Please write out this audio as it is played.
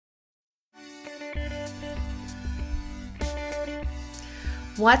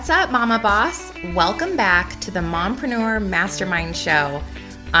What's up, Mama Boss? Welcome back to the Mompreneur Mastermind Show.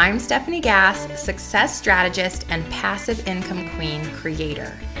 I'm Stephanie Gass, success strategist and passive income queen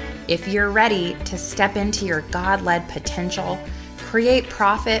creator. If you're ready to step into your God-led potential, create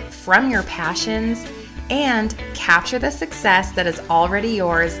profit from your passions, and capture the success that is already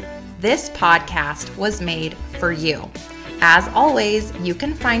yours, this podcast was made for you. As always, you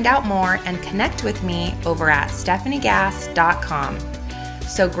can find out more and connect with me over at stephaniegass.com.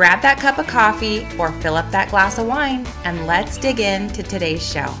 So grab that cup of coffee or fill up that glass of wine and let's dig into today's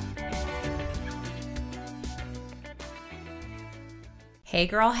show. Hey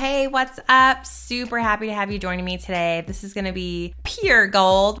girl, hey, what's up? Super happy to have you joining me today. This is going to be pure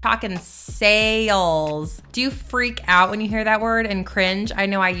gold, talking sales. Do you freak out when you hear that word and cringe? I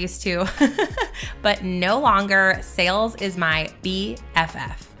know I used to, but no longer. Sales is my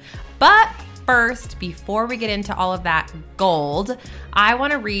BFF. But first, before we get into all of that gold, I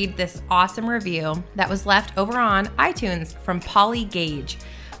want to read this awesome review that was left over on iTunes from Polly Gage.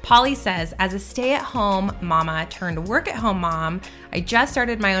 Polly says, as a stay-at-home mama turned work-at-home mom, I just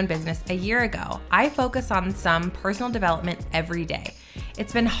started my own business a year ago. I focus on some personal development every day.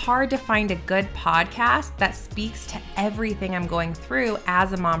 It's been hard to find a good podcast that speaks to everything I'm going through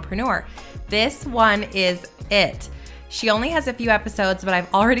as a mompreneur. This one is it. She only has a few episodes, but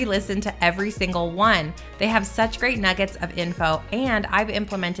I've already listened to every single one. They have such great nuggets of info, and I've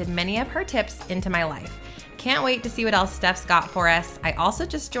implemented many of her tips into my life. Can't wait to see what else Steph's got for us. I also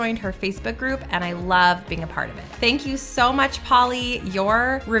just joined her Facebook group and I love being a part of it. Thank you so much, Polly.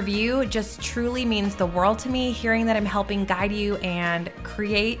 Your review just truly means the world to me, hearing that I'm helping guide you and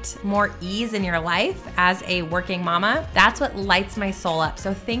create more ease in your life as a working mama. That's what lights my soul up.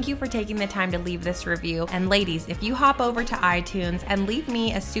 So thank you for taking the time to leave this review. And ladies, if you hop over to iTunes and leave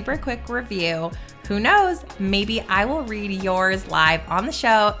me a super quick review, who knows, maybe I will read yours live on the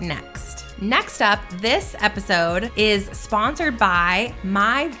show next. Next up, this episode is sponsored by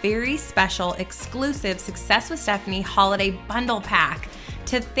my very special exclusive Success with Stephanie Holiday Bundle Pack.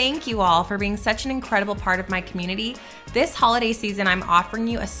 To thank you all for being such an incredible part of my community, this holiday season I'm offering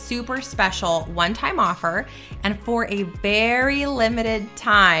you a super special one-time offer, and for a very limited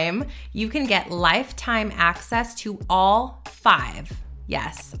time, you can get lifetime access to all 5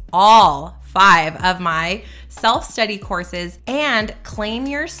 of my self-study courses and claim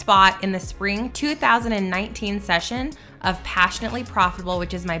your spot in the spring 2019 session of Passionately Profitable,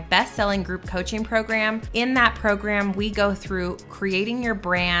 which is my best-selling group coaching program. In that program, we go through creating your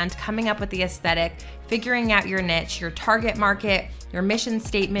brand, coming up with the aesthetic, figuring out your niche, your target market, your mission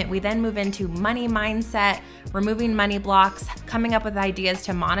statement. We then move into money mindset, removing money blocks, coming up with ideas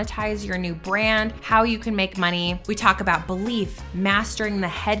to monetize your new brand, how you can make money. We talk about belief, mastering the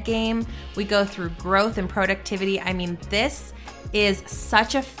head game. We go through growth and productivity. I mean, this is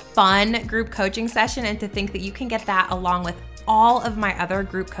such a fun group coaching session, and to think that you can get that along with all of my other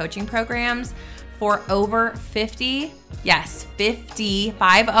group coaching programs for over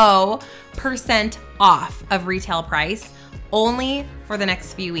 50% off of retail price, only for the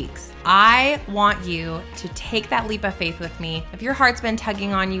next few weeks. I want you to take that leap of faith with me. If your heart's been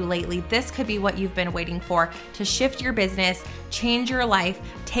tugging on you lately, this could be what you've been waiting for to shift your business, change your life,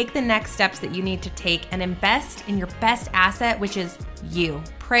 take the next steps that you need to take, and invest in your best asset, which is you.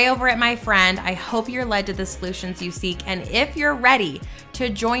 Pray over it, my friend. I hope you're led to the solutions you seek. And if you're ready to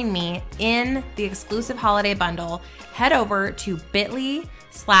join me in the exclusive holiday bundle, head over to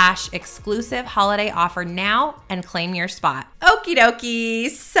bit.ly/exclusive holiday offer now and claim your spot. Okie dokie.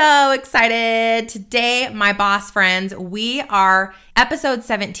 So excited. Today, my boss friends, we are episode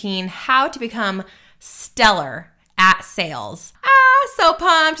 17, how to become stellar at sales. So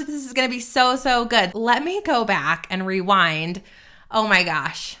pumped. This is going to be so good. Let me go back and rewind. Oh my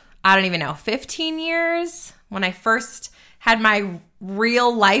gosh. I don't even know. 15 years when I first had my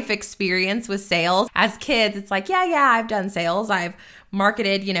real life experience with sales. As kids, it's like, yeah, I've done sales. I've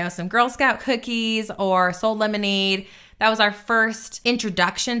marketed, some Girl Scout cookies or sold lemonade. That was our first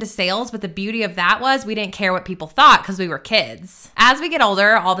introduction to sales, but the beauty of that was we didn't care what people thought because we were kids. As we get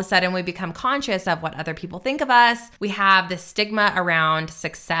older, all of a sudden we become conscious of what other people think of us. We have this stigma around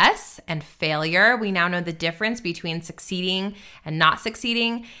success and failure. We now know the difference between succeeding and not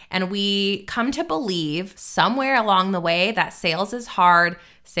succeeding, and we come to believe somewhere along the way that sales is hard,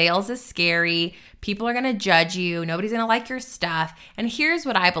 sales is scary, people are going to judge you, nobody's going to like your stuff. And here's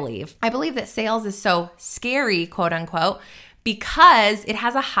what I believe. I believe that sales is so scary, quote unquote, because it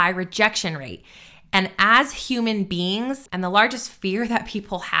has a high rejection rate. And as human beings, and the largest fear that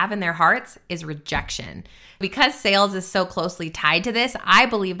people have in their hearts is rejection. Because sales is so closely tied to this, I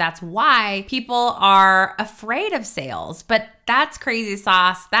believe that's why people are afraid of sales. But that's crazy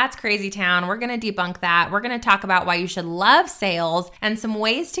sauce. That's crazy town. We're going to debunk that. We're going to talk about why you should love sales and some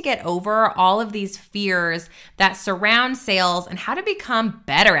ways to get over all of these fears that surround sales and how to become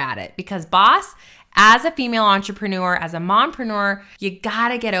better at it. Because boss, as a female entrepreneur, as a mompreneur, you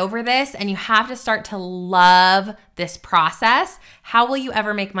gotta get over this and you have to start to love this process. How will you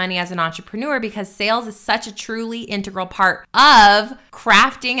ever make money as an entrepreneur? Because sales is such a truly integral part of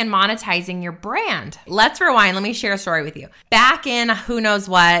crafting and monetizing your brand. Let's rewind. Let me share a story with you. Back in who knows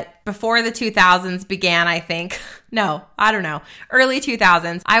what, before the 2000s began, I think. No, I don't know. Early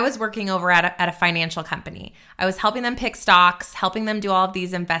 2000s, I was working over at a financial company. I was helping them pick stocks, helping them do all of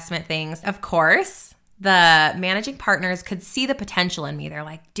these investment things. Of course, the managing partners could see the potential in me. They're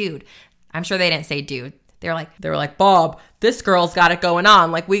like, dude, I'm sure they didn't say dude. They were like, Bob, this girl's got it going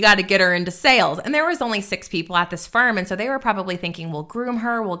on. Like, we got to get her into sales. And there was only 6 people at this firm. And so they were probably thinking, we'll groom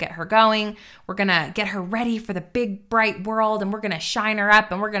her. We'll get her going. We're going to get her ready for the big, bright world. And we're going to shine her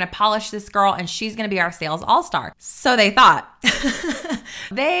up. And we're going to polish this girl. And she's going to be our sales all-star. So they thought.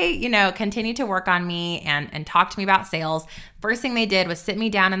 They, continued to work on me and talk to me about sales. First thing they did was sit me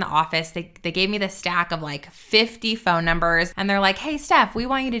down in the office. They gave me this stack of like 50 phone numbers. And they're like, hey, Steph, we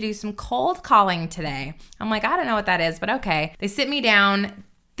want you to do some cold calling today. I'm like, I don't know what that is, but okay. They sit me down.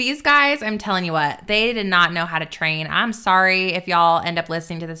 These guys, I'm telling you what, they did not know how to train. I'm sorry if y'all end up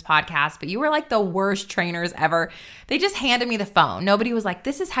listening to this podcast, but you were like the worst trainers ever. They just handed me the phone. Nobody was like,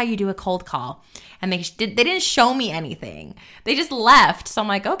 this is how you do a cold call. And they didn't show me anything. They just left. So I'm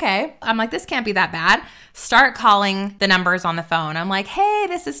like, okay. I'm like, this can't be that bad. Start calling the numbers on the phone. I'm like, hey,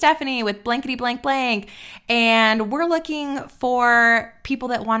 this is Stephanie with blankety blank blank. And we're looking for people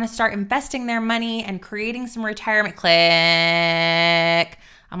that want to start investing their money and creating some retirement. Click.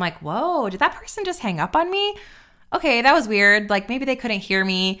 I'm like, whoa, did that person just hang up on me? Okay, that was weird. Like maybe they couldn't hear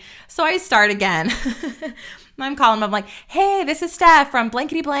me. So I start again. I'm calling them. I'm like, hey, this is Steph from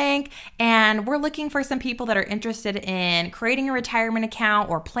blankety blank. And we're looking for some people that are interested in creating a retirement account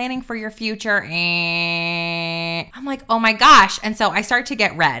or planning for your future. And I'm like, oh my gosh. And so I start to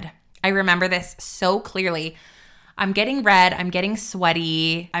get red. I remember this so clearly. I'm getting red. I'm getting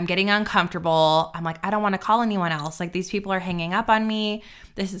sweaty. I'm getting uncomfortable. I'm like, I don't want to call anyone else. Like these people are hanging up on me.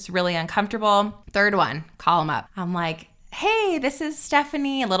 This is really uncomfortable. Third one, call them up. I'm like, hey, this is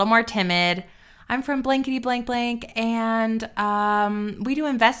Stephanie, a little more timid. I'm from blankety blank blank and we do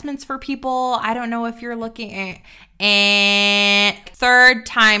investments for people. I don't know if you're looking. And third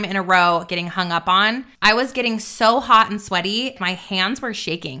time in a row getting hung up on. I was getting so hot and sweaty. My hands were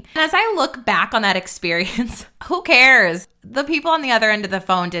shaking. And as I look back on that experience, who cares? The people on the other end of the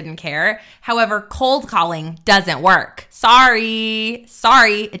phone didn't care. However, cold calling doesn't work. Sorry,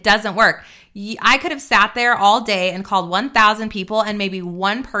 it doesn't work. I could have sat there all day and called 1,000 people and maybe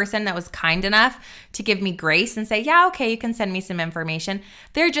one person that was kind enough to give me grace and say, yeah, okay, you can send me some information.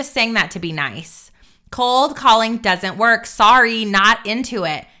 They're just saying that to be nice. Cold calling doesn't work. Sorry, not into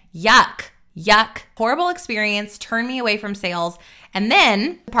it. Yuck. Horrible experience. Turn me away from sales. And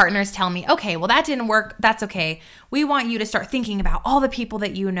then the partners tell me, okay, well, that didn't work. That's okay. We want you to start thinking about all the people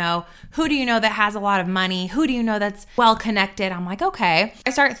that you know. Who do you know that has a lot of money? Who do you know that's well connected? I'm like, okay. I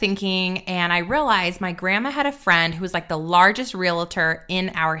start thinking and I realize my grandma had a friend who was like the largest realtor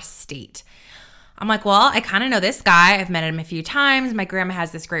in our state. I'm like, well, I kind of know this guy. I've met him a few times. My grandma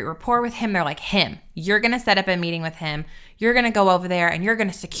has this great rapport with him. They're like, him. You're going to set up a meeting with him. You're going to go over there and you're going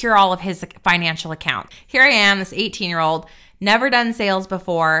to secure all of his financial account. Here I am, this 18-year-old, never done sales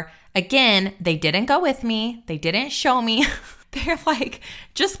before. Again, they didn't go with me. They didn't show me. They're like,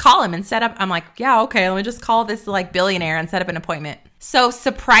 just call him and set up. I'm like, yeah, okay. Let me just call this like billionaire and set up an appointment. So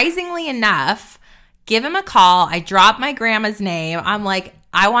surprisingly enough, give him a call. I drop my grandma's name. I'm like,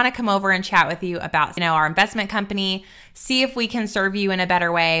 I want to come over and chat with you about, our investment company, see if we can serve you in a better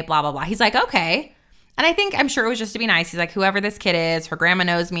way, blah, blah, blah. He's like, okay. And I'm sure it was just to be nice. He's like, whoever this kid is, her grandma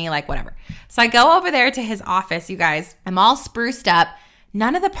knows me, like whatever. So I go over there to his office, you guys. I'm all spruced up.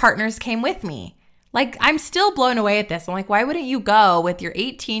 None of the partners came with me. Like, I'm still blown away at this. I'm like, why wouldn't you go with your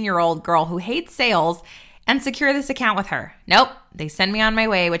 18-year-old girl who hates sales and secure this account with her? Nope. They send me on my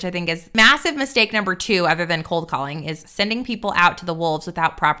way, which I think is massive mistake number 2, other than cold calling, is sending people out to the wolves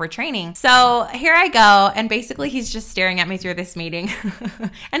without proper training. So here I go. And basically he's just staring at me through this meeting.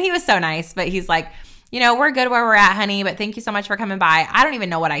 And he was so nice, but he's like, we're good where we're at, honey, but thank you so much for coming by. I don't even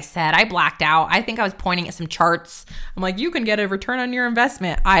know what I said. I blacked out. I think I was pointing at some charts. I'm like, you can get a return on your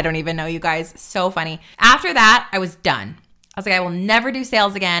investment. I don't even know, you guys. So funny. After that, I was done. I was like, I will never do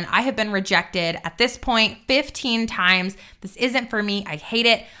sales again. I have been rejected at this point 15 times. This isn't for me. I hate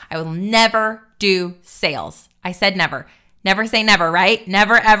it. I will never do sales. I said never. Never say never, right?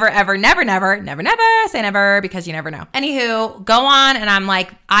 Never, ever, ever, never, never, never, never say never because you never know. Anywho, go on and I'm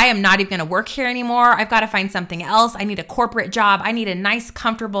like, I am not even going to work here anymore. I've got to find something else. I need a corporate job. I need a nice,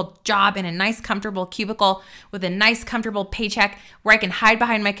 comfortable job in a nice, comfortable cubicle with a nice, comfortable paycheck where I can hide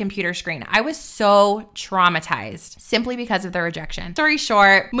behind my computer screen. I was so traumatized simply because of the rejection. Story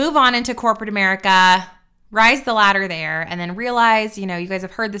short, move on into corporate America. Rise the ladder there and then realize, you guys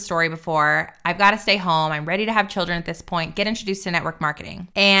have heard the story before. I've got to stay home. I'm ready to have children at this point, get introduced to network marketing,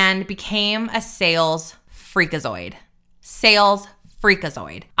 and became a sales freakazoid. Sales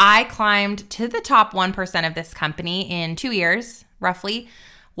freakazoid. I climbed to the top 1% of this company in 2 years, roughly.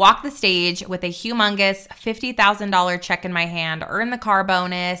 Walked the stage with a humongous $50,000 check in my hand, earned the car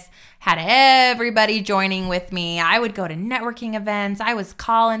bonus, had everybody joining with me. I would go to networking events. I was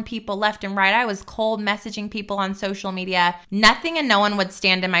calling people left and right. I was cold messaging people on social media. Nothing and no one would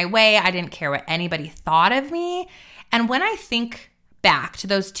stand in my way. I didn't care what anybody thought of me. And when I think back to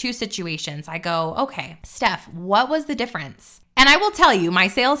those two situations, I go, okay, Steph, what was the difference? And I will tell you, my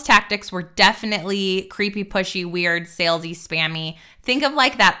sales tactics were definitely creepy, pushy, weird, salesy, spammy. Think of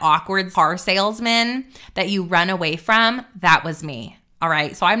like that awkward car salesman that you run away from. That was me. All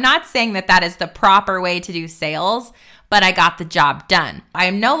right. So I'm not saying that that is the proper way to do sales, but I got the job done. I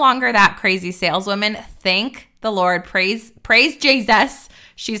am no longer that crazy saleswoman. Thank the Lord. Praise Jesus.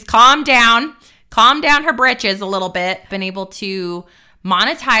 She's calmed down her britches a little bit. Been able to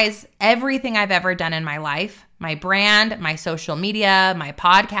monetize everything I've ever done in my life. My brand, my social media, my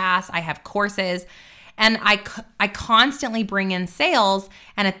podcast. I have courses. And I constantly bring in sales.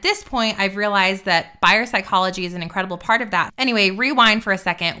 And at this point, I've realized that buyer psychology is an incredible part of that. Anyway, rewind for a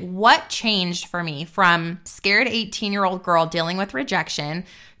second. What changed for me from scared 18-year-old girl dealing with rejection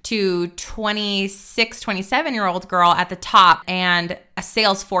to 26, 27-year-old girl at the top and a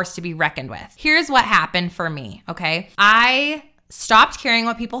sales force to be reckoned with? Here's what happened for me, okay? I stopped caring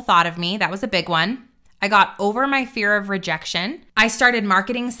what people thought of me. That was a big one. I got over my fear of rejection. I started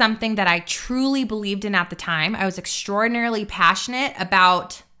marketing something that I truly believed in at the time. I was extraordinarily passionate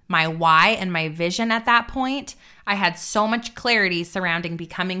about my why and my vision at that point. I had so much clarity surrounding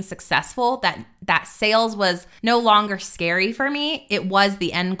becoming successful that sales was no longer scary for me. It was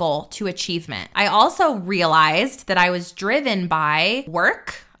the end goal to achievement. I also realized that I was driven by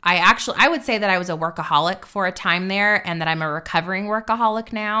work. I would say that I was a workaholic for a time there and that I'm a recovering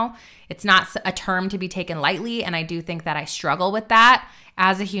workaholic now. It's not a term to be taken lightly, and I do think that I struggle with that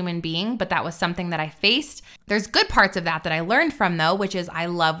as a human being, but that was something that I faced. There's good parts of that I learned from though, which is I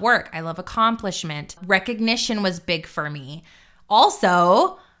love work. I love accomplishment. Recognition was big for me.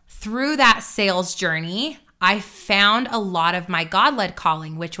 Also, through that sales journey, I found a lot of my God-led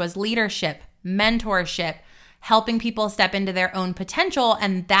calling, which was leadership, mentorship, helping people step into their own potential,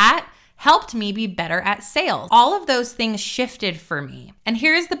 and that helped me be better at sales. All of those things shifted for me. And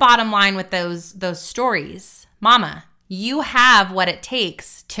here's the bottom line with those stories. Mama, you have what it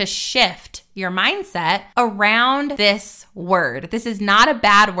takes to shift your mindset around this word. This is not a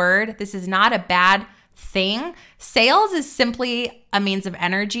bad word. This is not a bad thing. Sales is simply a means of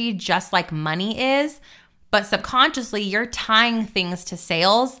energy, just like money is. But subconsciously, you're tying things to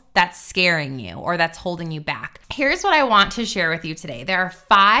sales that's scaring you or that's holding you back. Here's what I want to share with you today. There are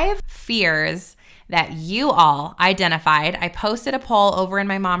 5 fears that you all identified. I posted a poll over in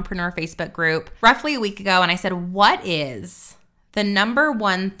my Mompreneur Facebook group roughly a week ago, and I said, what is the number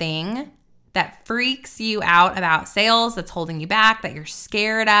one thing that freaks you out about sales, that's holding you back, that you're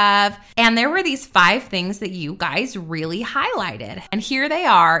scared of? And there were these 5 things that you guys really highlighted. And here they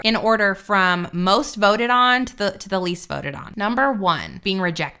are in order from most voted on to the least voted on. Number 1, being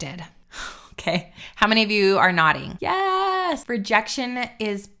rejected. Okay. How many of you are nodding? Yes. Rejection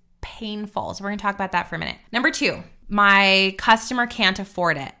is painful. So we're going to talk about that for a minute. Number 2, my customer can't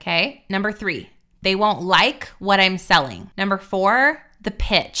afford it. Okay. Number 3, they won't like what I'm selling. Number 4, the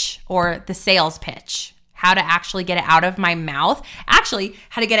pitch or the sales pitch, how to actually get it out of my mouth, actually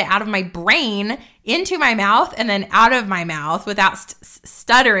how to get it out of my brain into my mouth and then out of my mouth without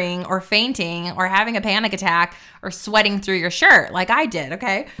stuttering or fainting or having a panic attack or sweating through your shirt like I did,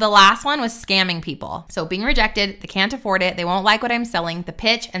 okay? The last one was scamming people. So being rejected, they can't afford it, they won't like what I'm selling, the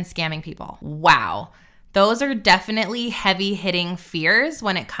pitch, and scamming people. Wow. Those are definitely heavy-hitting fears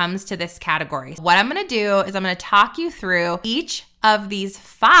when it comes to this category. What I'm going to do is I'm going to talk you through each of these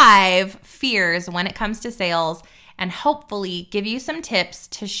 5 fears when it comes to sales and hopefully give you some tips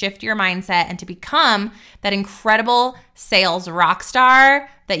to shift your mindset and to become that incredible sales rock star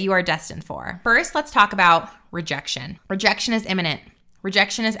that you are destined for. First, let's talk about rejection. Rejection is imminent.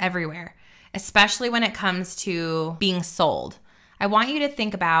 Rejection is everywhere, especially when it comes to being sold. I want you to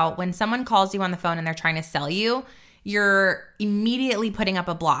think about when someone calls you on the phone and they're trying to sell you, you're immediately putting up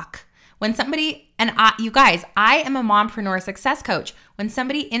a block. When somebody, you guys, I am a mompreneur success coach. When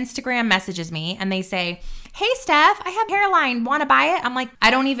somebody Instagram messages me and they say, hey, Steph, I have hairline, want to buy it? I'm like,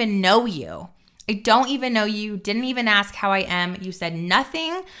 I don't even know you. I don't even know you. Didn't even ask how I am. You said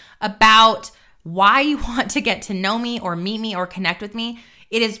nothing about why you want to get to know me or meet me or connect with me.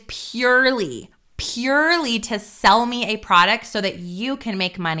 It is purely to sell me a product so that you can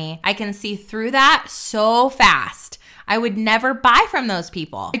make money. I can see through that so fast. I would never buy from those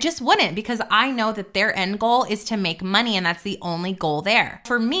people. I just wouldn't, because I know that their end goal is to make money and that's the only goal there.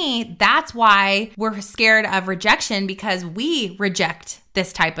 For me, that's why we're scared of rejection, because we reject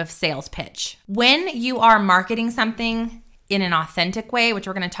this type of sales pitch. When you are marketing something in an authentic way, which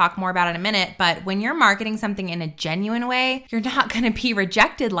we're going to talk more about in a minute, but when you're marketing something in a genuine way, you're not going to be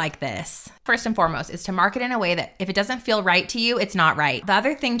rejected like this. First and foremost is to market in a way that if it doesn't feel right to you, it's not right. The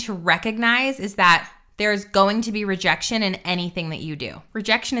other thing to recognize is that there's going to be rejection in anything that you do.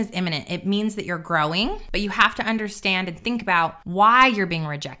 Rejection is imminent. It means that you're growing, but you have to understand and think about why you're being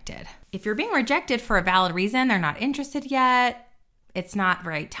rejected. If you're being rejected for a valid reason, they're not interested yet, it's not the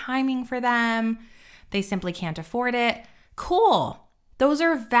right timing for them, they simply can't afford it, cool. Those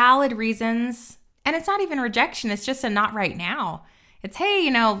are valid reasons. And it's not even rejection. It's just a not right now. It's, hey,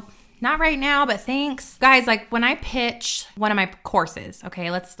 not right now, but thanks. Guys, like when I pitch one of my courses,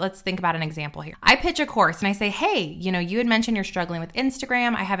 okay, let's think about an example here. I pitch a course and I say, hey, you had mentioned you're struggling with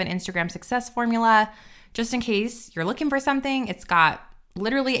Instagram. I have an Instagram success formula. Just in case you're looking for something, it's got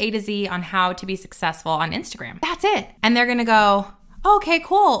literally A to Z on how to be successful on Instagram. That's it. And they're going to go, okay,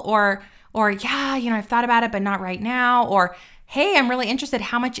 cool. Or yeah, I've thought about it, but not right now. Or, hey, I'm really interested.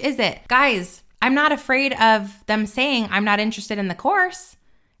 How much is it? Guys, I'm not afraid of them saying I'm not interested in the course.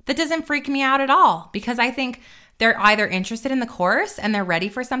 That doesn't freak me out at all, because I think they're either interested in the course and they're ready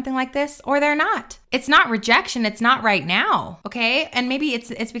for something like this, or they're not. It's not rejection. It's not right now. Okay. And maybe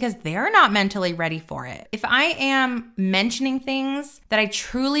it's because they're not mentally ready for it. If I am mentioning things that I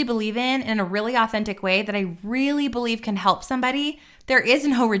truly believe in a really authentic way that I really believe can help somebody, there is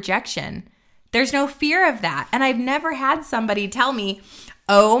no rejection. There's no fear of that. And I've never had somebody tell me,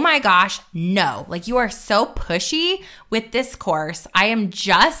 oh my gosh, no, like you are so pushy with this course. I am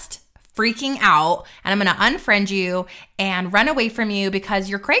just freaking out and I'm going to unfriend you and run away from you because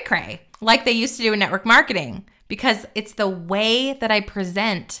you're cray cray, like they used to do in network marketing, because it's the way that I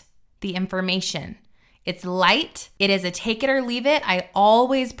present the information. It's light. It is a take it or leave it. I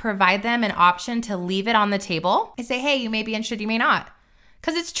always provide them an option to leave it on the table. I say, hey, you may be interested, you may not,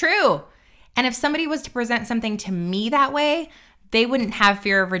 because it's true. And if somebody was to present something to me that way, they wouldn't have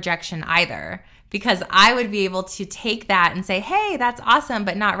fear of rejection either, because I would be able to take that and say, hey, that's awesome,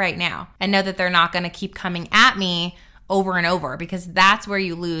 but not right now. And know that they're not going to keep coming at me over and over, because that's where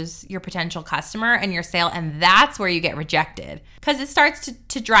you lose your potential customer and your sale. And that's where you get rejected, because it starts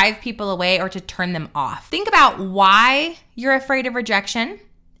to drive people away or to turn them off. Think about why you're afraid of rejection.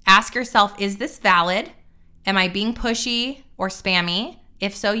 Ask yourself, is this valid? Am I being pushy or spammy?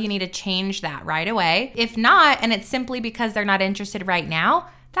 If so, you need to change that right away. If not, and it's simply because they're not interested right now,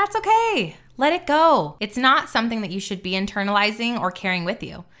 that's okay. Let it go. It's not something that you should be internalizing or carrying with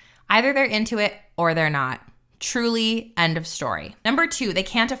you. Either they're into it or they're not. Truly, end of story. Number 2, they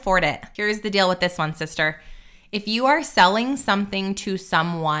can't afford it. Here's the deal with this one, sister. If you are selling something to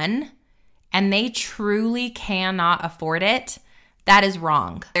someone and they truly cannot afford it, that is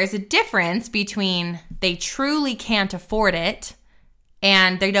wrong. There's a difference between they truly can't afford it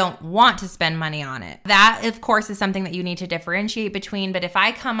and they don't want to spend money on it. That, of course, is something that you need to differentiate between. But if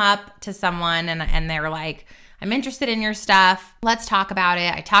I come up to someone and they're like, I'm interested in your stuff, let's talk about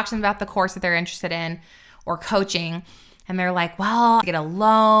it. I talk to them about the course that they're interested in or coaching, and they're like, well, I get a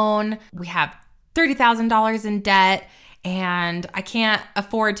loan, we have $30,000 in debt, and I can't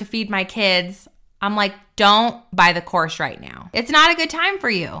afford to feed my kids. I'm like, don't buy the course right now. It's not a good time for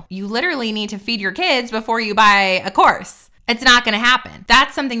you. You literally need to feed your kids before you buy a course. It's not going to happen.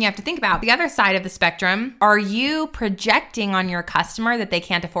 That's something you have to think about. The other side of the spectrum, are you projecting on your customer that they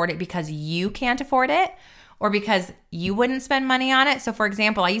can't afford it because you can't afford it, or because you wouldn't spend money on it? So for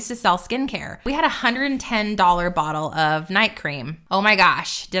example, I used to sell skincare. We had a $110 bottle of night cream. Oh my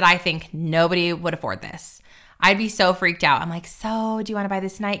gosh, did I think nobody would afford this? I'd be so freaked out. I'm like, so do you want to buy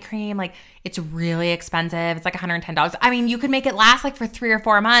this night cream? Like, it's really expensive. It's like $110. I mean, you could make it last like for 3 or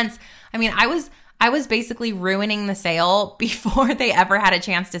 4 months. I mean, I was I was basically ruining the sale before they ever had a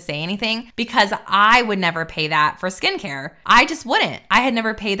chance to say anything because I would never pay that for skincare. I just wouldn't. I had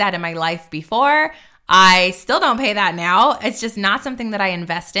never paid that in my life before. I still don't pay that now. It's just not something that I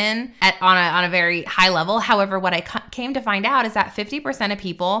invest in on a very high level. However, what I came to find out is that 50% of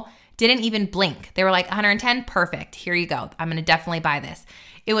people didn't even blink. They were like, 110, perfect. Here you go. I'm going to definitely buy this.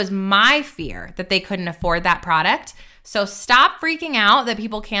 It was my fear that they couldn't afford that product. So stop freaking out that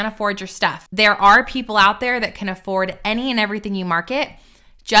people can't afford your stuff. There are people out there that can afford any and everything you market.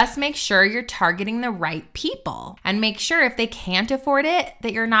 Just make sure you're targeting the right people and make sure if they can't afford it,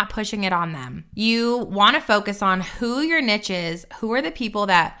 that you're not pushing it on them. You want to focus on who your niche is, who are the people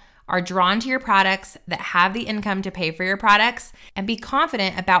that are drawn to your products, that have the income to pay for your products, and be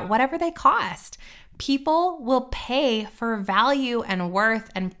confident about whatever they cost. People will pay for value and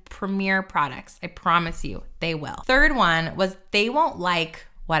worth and premier products. I promise you, they will. Third one was they won't like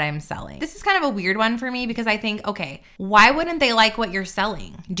what I'm selling. This is kind of a weird one for me because I think, okay, why wouldn't they like what you're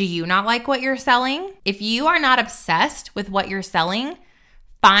selling? Do you not like what you're selling? If you are not obsessed with what you're selling,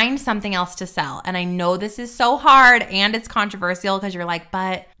 find something else to sell. And I know this is so hard and it's controversial because you're like,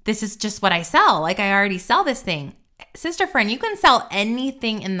 but this is just what I sell. Like I already sell this thing. Sister friend, you can sell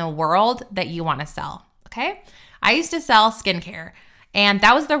anything in the world that you want to sell, okay? I used to sell skincare, and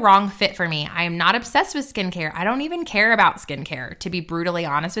that was the wrong fit for me. I am not obsessed with skincare. I don't even care about skincare, to be brutally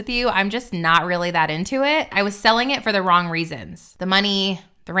honest with you. I'm just not really that into it. I was selling it for the wrong reasons. The money,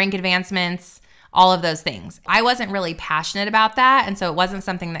 the rank advancements, all of those things. I wasn't really passionate about that, and so it wasn't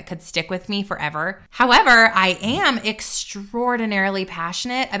something that could stick with me forever. However, I am extraordinarily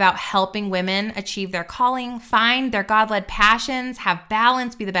passionate about helping women achieve their calling, find their God-led passions, have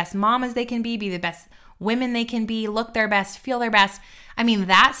balance, be the best mamas they can be the best women they can be, look their best, feel their best. I mean,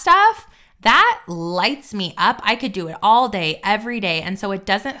 that stuff, that lights me up. I could do it all day, every day, and so it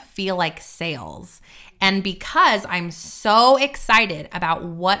doesn't feel like sales. And because I'm so excited about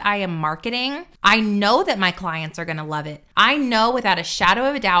what I am marketing, I know that my clients are going to love it. I know without a shadow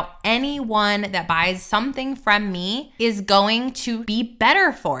of a doubt, anyone that buys something from me is going to be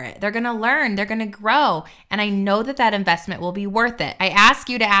better for it. They're going to learn, they're going to grow. And I know that that investment will be worth it. I ask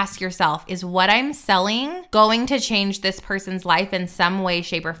you to ask yourself, is what I'm selling going to change this person's life in some way,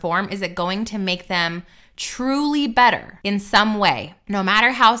 shape, or form? Is it going to make them truly better in some way, no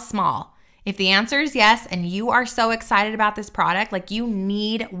matter how small? If the answer is yes, and you are so excited about this product, like you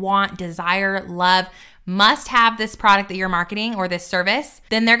need, want, desire, love, must have this product that you're marketing or this service,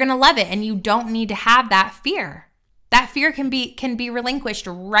 then they're going to love it. And you don't need to have that fear. That fear can be relinquished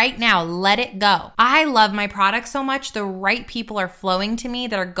right now. Let it go. I love my products so much. The right people are flowing to me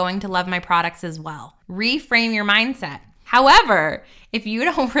that are going to love my products as well. Reframe your mindset. However, if you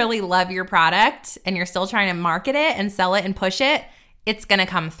don't really love your product and you're still trying to market it and sell it and push it, it's going to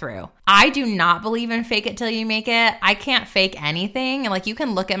come through. I do not believe in fake it till you make it. I can't fake anything. And like, you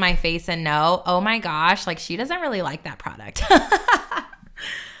can look at my face and know, oh my gosh, like she doesn't really like that product.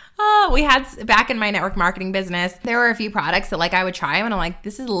 We had back in my network marketing business, there were a few products that like I would try them and I'm like,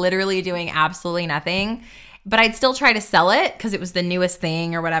 this is literally doing absolutely nothing. But I'd still try to sell it because it was the newest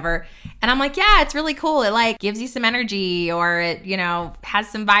thing or whatever. And I'm like, yeah, it's really cool. It like gives you some energy, or it, has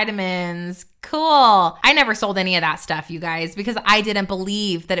some vitamins. Cool. I never sold any of that stuff, you guys, because I didn't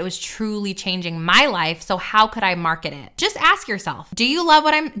believe that it was truly changing my life. So how could I market it? Just ask yourself, do you love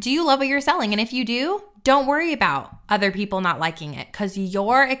what you're selling? And if you do, don't worry about other people not liking it, because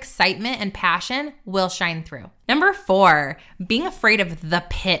your excitement and passion will shine through. Number 4, being afraid of the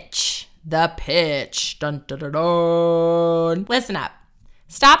pitch. The pitch. Dun, dun, dun, dun. Listen up.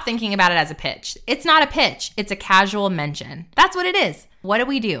 Stop thinking about it as a pitch. It's not a pitch. It's a casual mention. That's what it is. What do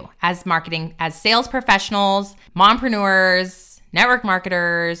we do as marketing, as sales professionals, mompreneurs, network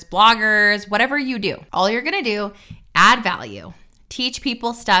marketers, bloggers, whatever you do? All you're going to do, add value, teach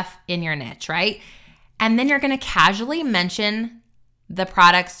people stuff in your niche, right? And then you're going to casually mention the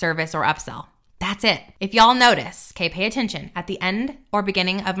product, service, or upsell. That's it. If y'all notice, okay, pay attention. At the end or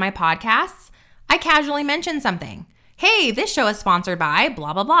beginning of my podcasts, I casually mention something. Hey, this show is sponsored by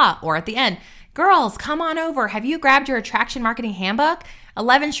blah, blah, blah. Or at the end, girls, come on over. Have you grabbed your attraction marketing handbook?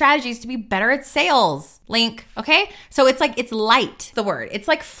 11 strategies to be better at sales. Link, okay? So it's like, it's light, the word. It's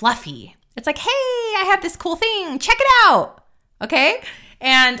like fluffy. It's like, hey, I have this cool thing. Check it out, okay?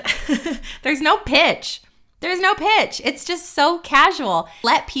 And there's no pitch. There's no pitch. It's just so casual.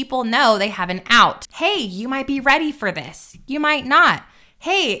 Let people know they have an out. Hey, you might be ready for this. You might not.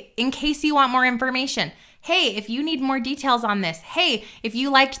 Hey, in case you want more information. Hey, if you need more details on this, hey, if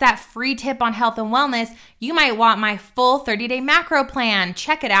you liked that free tip on health and wellness, you might want my full 30-day macro plan.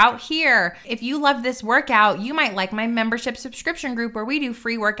 Check it out here. If you love this workout, you might like my membership subscription group where we do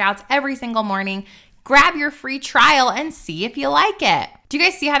free workouts every single morning. Grab your free trial and see if you like it. Do you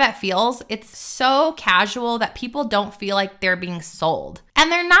guys see how that feels? It's so casual that people don't feel like they're being sold.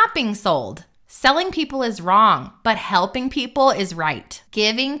 And they're not being sold. Selling people is wrong, but helping people is right.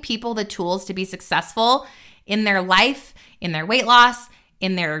 Giving people the tools to be successful in their life, in their weight loss,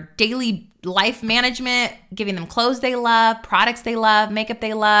 in their daily life management, giving them clothes they love, products they love, makeup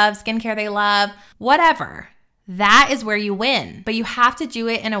they love, skincare they love, whatever. That is where you win, but you have to do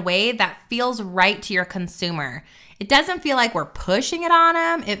it in a way that feels right to your consumer. It doesn't feel like we're pushing it on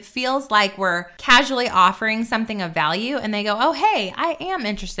them. It feels like we're casually offering something of value and they go, oh, hey, I am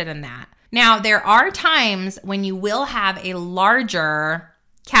interested in that. Now, there are times when you will have a larger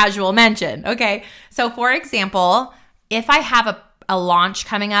casual mention, okay? So for example, if I have a launch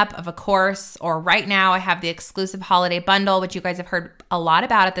coming up of a course, or right now I have the exclusive holiday bundle, which you guys have heard a lot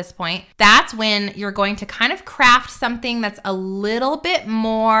about at this point, that's when you're going to kind of craft something that's a little bit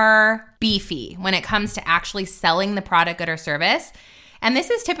more beefy when it comes to actually selling the product, good, or service. And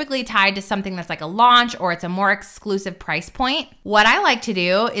this is typically tied to something that's like a launch or it's a more exclusive price point. What I like to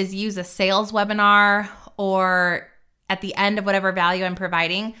do is use a sales webinar, or at the end of whatever value I'm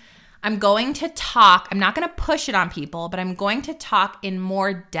providing, I'm going to talk, I'm not going to push it on people, but I'm going to talk in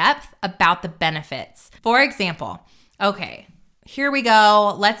more depth about the benefits. For example, okay, here we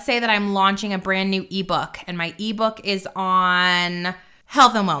go. Let's say that I'm launching a brand new ebook, and my ebook is on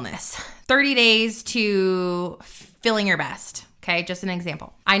health and wellness, 30 days to feeling your best. Okay, just an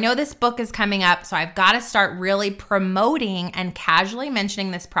example. I know this book is coming up, so I've got to start really promoting and casually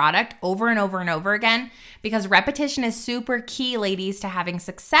mentioning this product over and over and over again, because repetition is super key, ladies, to having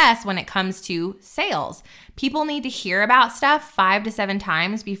success when it comes to sales. People need to hear about stuff 5 to 7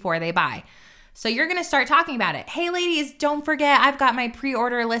 times before they buy. So you're going to start talking about it. Hey, ladies, don't forget, I've got my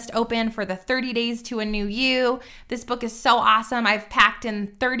pre-order list open for the 30 Days to a New You. This book is so awesome. I've packed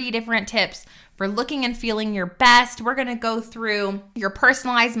in 30 different tips for looking and feeling your best. We're going to go through your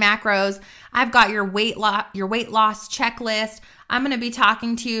personalized macros. I've got your weight loss checklist. I'm going to be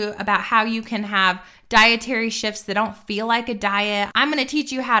talking to you about how you can have dietary shifts that don't feel like a diet. I'm going to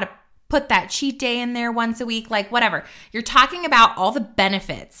teach you how to put that cheat day in there once a week, like whatever. You're talking about all the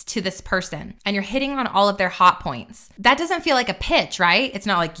benefits to this person and you're hitting on all of their hot points. That doesn't feel like a pitch, right? It's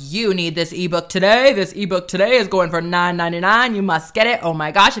not like, you need this ebook today. This ebook today is going for $9.99. You must get it. Oh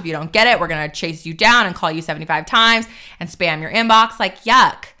my gosh, if you don't get it, we're going to chase you down and call you 75 times and spam your inbox. Like,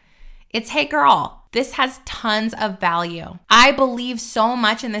 yuck. It's, hey girl, this has tons of value. I believe so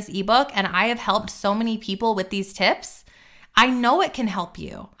much in this ebook, and I have helped so many people with these tips. I know it can help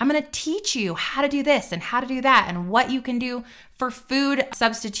you. I'm going to teach you how to do this and how to do that, and what you can do for food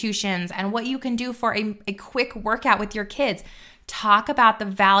substitutions and what you can do for a quick workout with your kids. Talk about the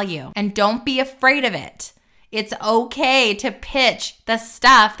value and don't be afraid of it. It's okay to pitch the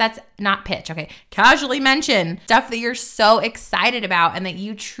stuff that's not pitch, okay? Casually mention stuff that you're so excited about and that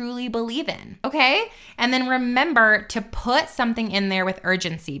you truly believe in, okay? And then remember to put something in there with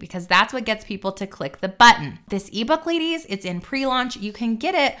urgency, because that's what gets people to click the button. This ebook, ladies, it's in pre-launch. You can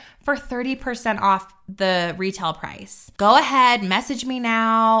get it for 30% off the retail price. Go ahead, message me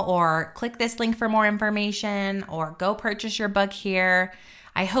now, or click this link for more information, or go purchase your book here.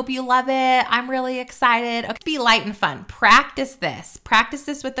 I hope you love it. I'm really excited. Okay, be light and fun. Practice this. Practice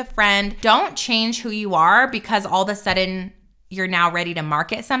this with a friend. Don't change who you are because all of a sudden you're now ready to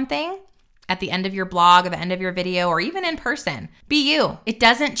market something at the end of your blog or the end of your video or even in person. Be you. It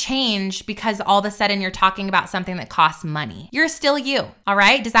doesn't change because all of a sudden you're talking about something that costs money. You're still you. All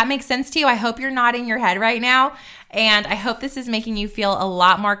right? Does that make sense to you? I hope you're nodding your head right now. And I hope this is making you feel a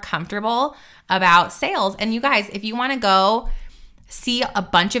lot more comfortable about sales. And you guys, if you want to go see a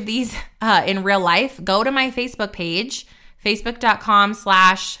bunch of these in real life, go to my Facebook page,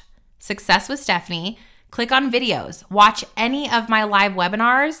 facebook.com/successwithstephanie. Click on videos. Watch any of my live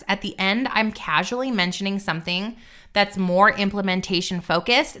webinars. At the end, I'm casually mentioning something that's more implementation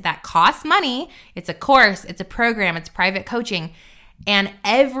focused, that costs money. It's a course, it's a program, it's private coaching. And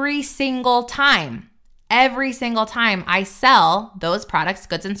every single time I sell those products,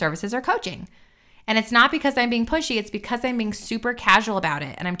 goods, and services or coaching. And it's not because I'm being pushy, it's because I'm being super casual about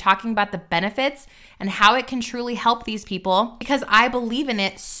it. And I'm talking about the benefits and how it can truly help these people, because I believe in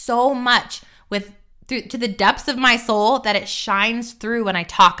it so much to the depths of my soul that it shines through when I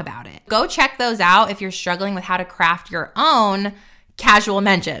talk about it. Go check those out if you're struggling with how to craft your own casual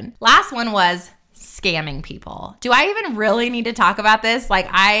mention. Last one was scamming people. Do I even really need to talk about this? Like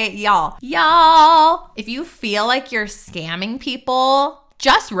y'all, if you feel like you're scamming people,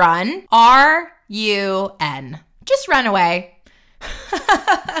 just run. RUN. Just run away.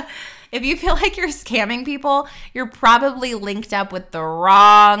 If you feel like you're scamming people, you're probably linked up with the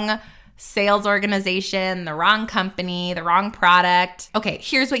wrong sales organization, the wrong company, the wrong product. Okay,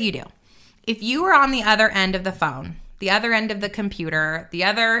 here's what you do. If you were on the other end of the phone, the other end of the computer, the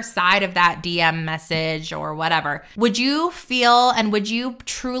other side of that DM message or whatever, would you feel and would you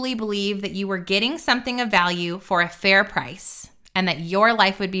truly believe that you were getting something of value for a fair price and that your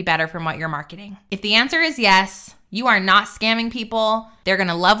life would be better from what you're marketing? If the answer is yes, you are not scamming people. They're going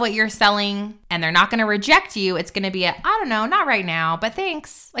to love what you're selling and they're not going to reject you. It's going to be I don't know, not right now, but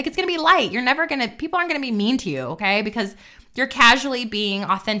thanks. Like, it's going to be light. People aren't going to be mean to you, okay? Because you're casually being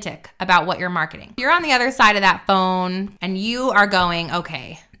authentic about what you're marketing. You're on the other side of that phone and you are going,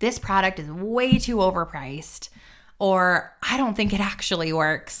 okay, this product is way too overpriced, or I don't think it actually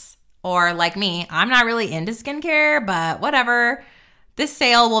works. Or like me, I'm not really into skincare, but whatever. This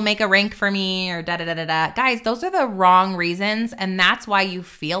sale will make a rank for me or da-da-da-da-da. Guys, those are the wrong reasons, and that's why you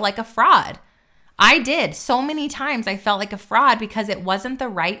feel like a fraud. I did. So many times I felt like a fraud because it wasn't the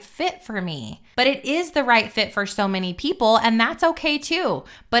right fit for me. But it is the right fit for so many people, and that's okay too.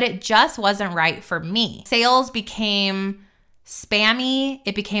 But it just wasn't right for me. Sales became spammy.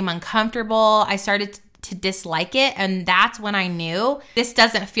 It became uncomfortable. I started to dislike it. And that's when I knew this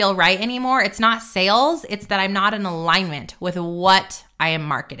doesn't feel right anymore. It's not sales. It's that I'm not in alignment with what I am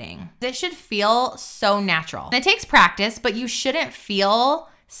marketing. It should feel so natural. And it takes practice, but you shouldn't feel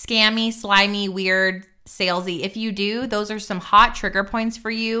scammy, slimy, weird, salesy. If you do, those are some hot trigger points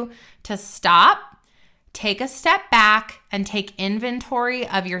for you to stop, take a step back, and take inventory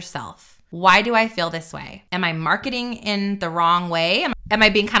of yourself. Why do I feel this way? Am I marketing in the wrong way? Am I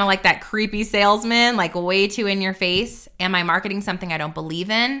being kind of like that creepy salesman, like way too in your face? Am I marketing something I don't believe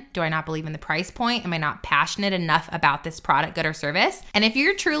in? Do I not believe in the price point? Am I not passionate enough about this product, good, or service? And if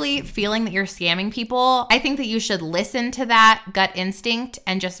you're truly feeling that you're scamming people, I think that you should listen to that gut instinct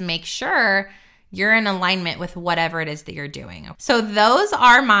and just make sure you're in alignment with whatever it is that you're doing. So those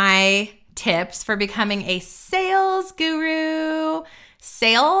are my tips for becoming a sales guru.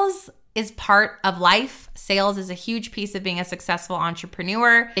 Sales is part of life. Sales is a huge piece of being a successful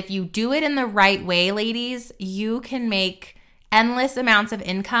entrepreneur. If you do it in the right way, ladies, you can make endless amounts of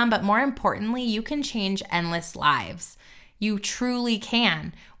income, but more importantly, you can change endless lives. You truly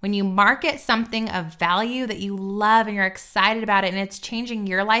can. When you market something of value that you love and you're excited about it and it's changing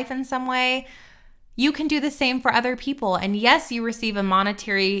your life in some way, you can do the same for other people. And yes, you receive a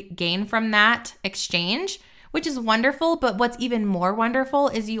monetary gain from that exchange, which is wonderful, but what's even more wonderful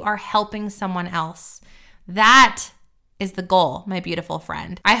is you are helping someone else. That is the goal, my beautiful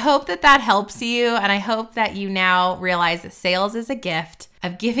friend. I hope that that helps you, and I hope that you now realize that sales is a gift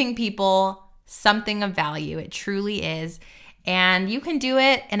of giving people something of value. It truly is, and you can do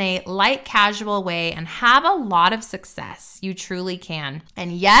it in a light, casual way and have a lot of success. You truly can.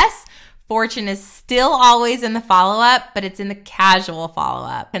 And yes, fortune is still always in the follow-up, but it's in the casual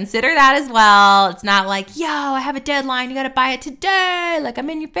follow-up. Consider that as well. It's not like, yo, I have a deadline. You got to buy it today. Like, I'm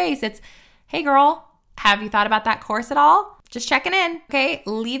in your face. It's, hey, girl, have you thought about that course at all? Just checking in, okay?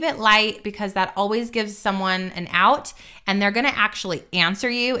 Leave it light because that always gives someone an out, and they're going to actually answer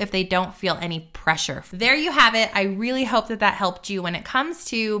you if they don't feel any pressure. There you have it. I really hope that that helped you when it comes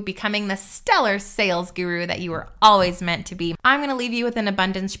to becoming the stellar sales guru that you were always meant to be. I'm going to leave you with an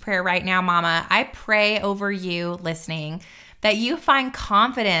abundance prayer right now, mama. I pray over you listening that you find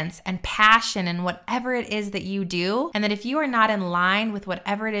confidence and passion in whatever it is that you do, and that if you are not in line with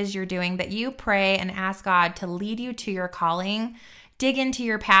whatever it is you're doing, that you pray and ask God to lead you to your calling, dig into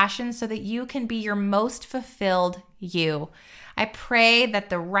your passion so that you can be your most fulfilled you. I pray that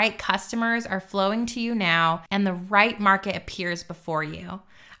the right customers are flowing to you now and the right market appears before you.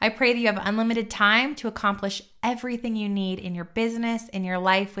 I pray that you have unlimited time to accomplish everything you need in your business, in your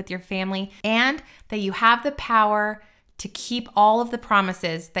life, with your family, and that you have the power to keep all of the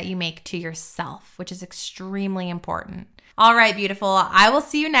promises that you make to yourself, which is extremely important. All right, beautiful. I will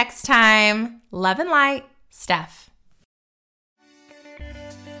see you next time. Love and light, Steph.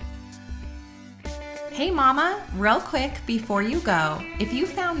 Hey, mama, real quick before you go, if you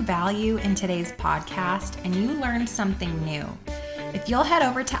found value in today's podcast and you learned something new, if you'll head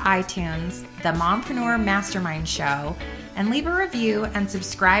over to iTunes, the Mompreneur Mastermind Show, and leave a review and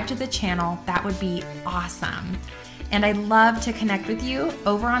subscribe to the channel, that would be awesome. And I'd love to connect with you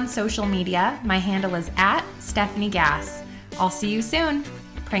over on social media. My handle is @Stephanie Gass. I'll see you soon.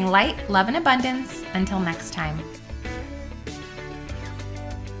 Praying light, love, and abundance. Until next time.